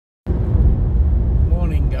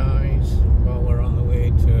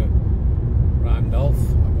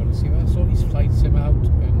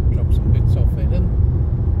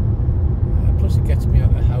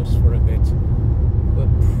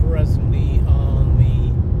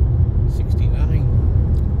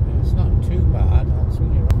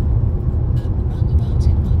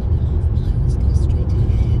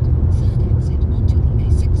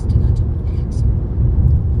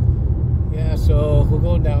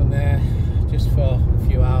down there just for a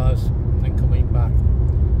few hours and then coming back.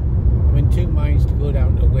 I'm in two minds to go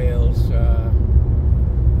down to Wales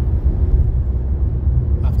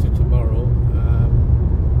after tomorrow.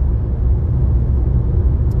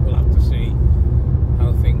 We'll have to see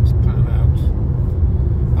how things pan out.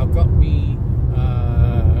 I've got me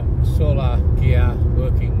solar gear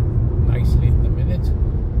working nicely at the minute.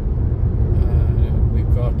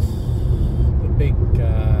 We've got the big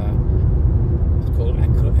it's called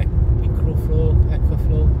EcoFlow.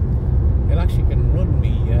 It actually can run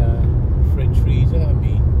me fridge freezer,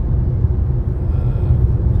 me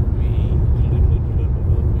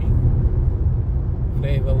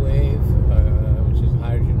Flavour Wave, which is a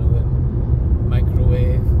hydrogen oven,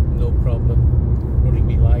 microwave, no problem, running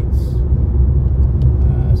me lights.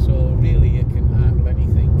 So really it can handle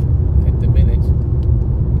anything at the minute.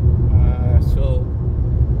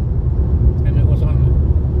 And it was on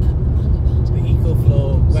the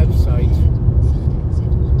EcoFlow website,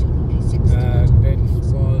 and it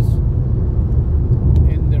was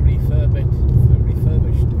in the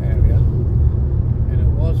refurbished area, and it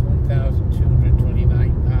was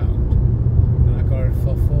 £1,229, and I got it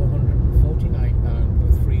for £449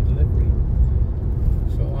 with free delivery.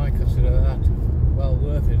 So I consider that well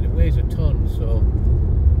worth it. It weighs a ton, so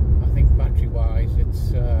I think battery wise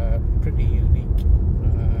it's pretty unique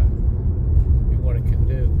in what it can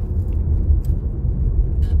do.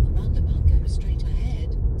 Roundabout, go straight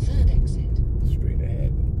ahead, third exit. Straight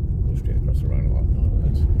ahead, go straight across the roundabout. No,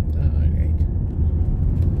 that's 9,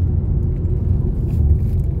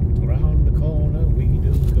 8. Around the corner we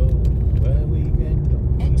do go, where we get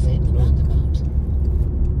up, Exit the roundabout.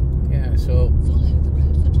 yeah, so Follow the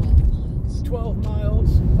road for 12 miles. 12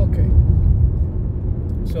 miles, okay.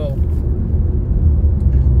 So,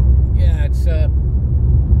 yeah, it's a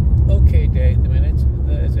okay day at the minute.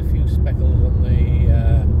 There's a few speckles on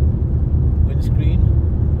the windscreen.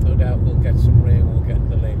 No doubt we'll get some rain, we'll get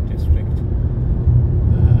the Lake District.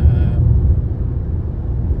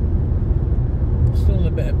 Still in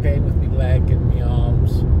a bit of pain with my leg and my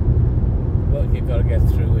arms, but you've got to get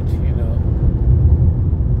through it, you know.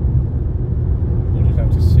 We'll just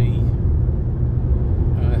have to see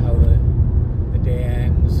how the day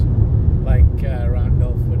ends. Like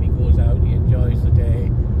Randolph, when he goes out, he enjoys the day,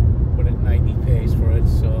 but at night he pays for it.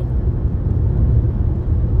 So,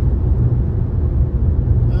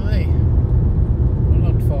 aye, we're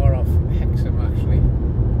not far off Hexham actually.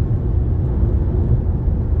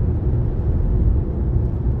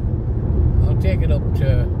 I'll take it up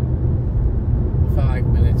to 5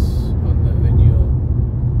 minutes on the video.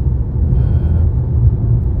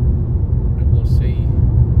 And we'll see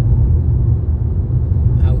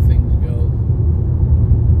how things go.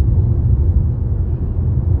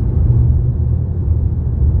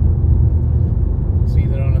 See,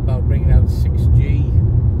 they're on about bringing out 6G.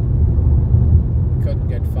 We couldn't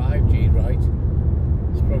get 5G right.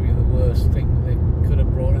 It's probably the worst thing they could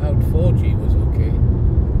have brought out. 4G was okay.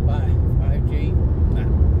 5G, nah.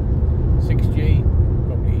 6G,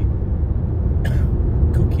 probably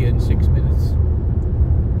cook you in 6 minutes.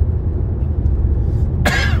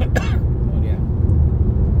 Oh yeah,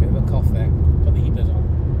 bit of a cough there. Got the heaters on.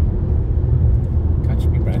 Catch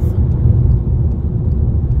me breath.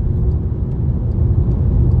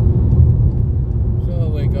 So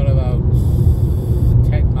we got about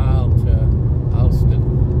 10 miles to Alston,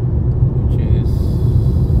 which is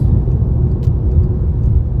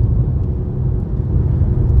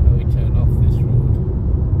where we turn off this road.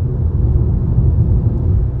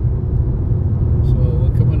 So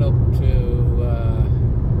we're coming up to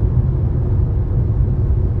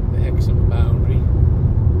the Hexham boundary,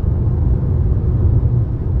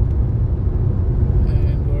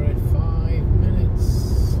 and we're at 5 minutes.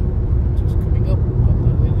 Just coming up on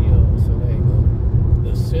the video, so there you go.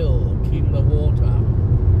 The Sill, Keeler Water,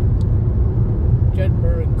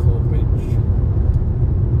 Jedburgh and Corbridge,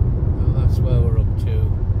 and that's where we're up to.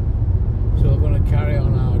 So we're going to carry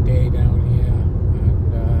on our day down here,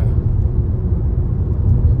 and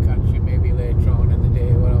we'll catch you maybe later on in the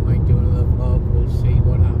day where I might do another vlog. We'll see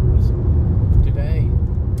what happens today.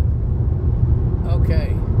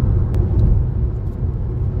 Okay,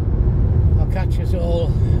 I'll catch us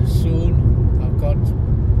all soon. I've got a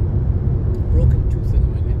broken tooth in a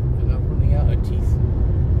minute, and I'm running out of teeth,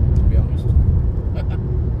 to be honest.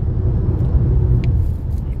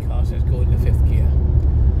 My car says go into 5th gear.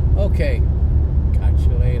 Okay.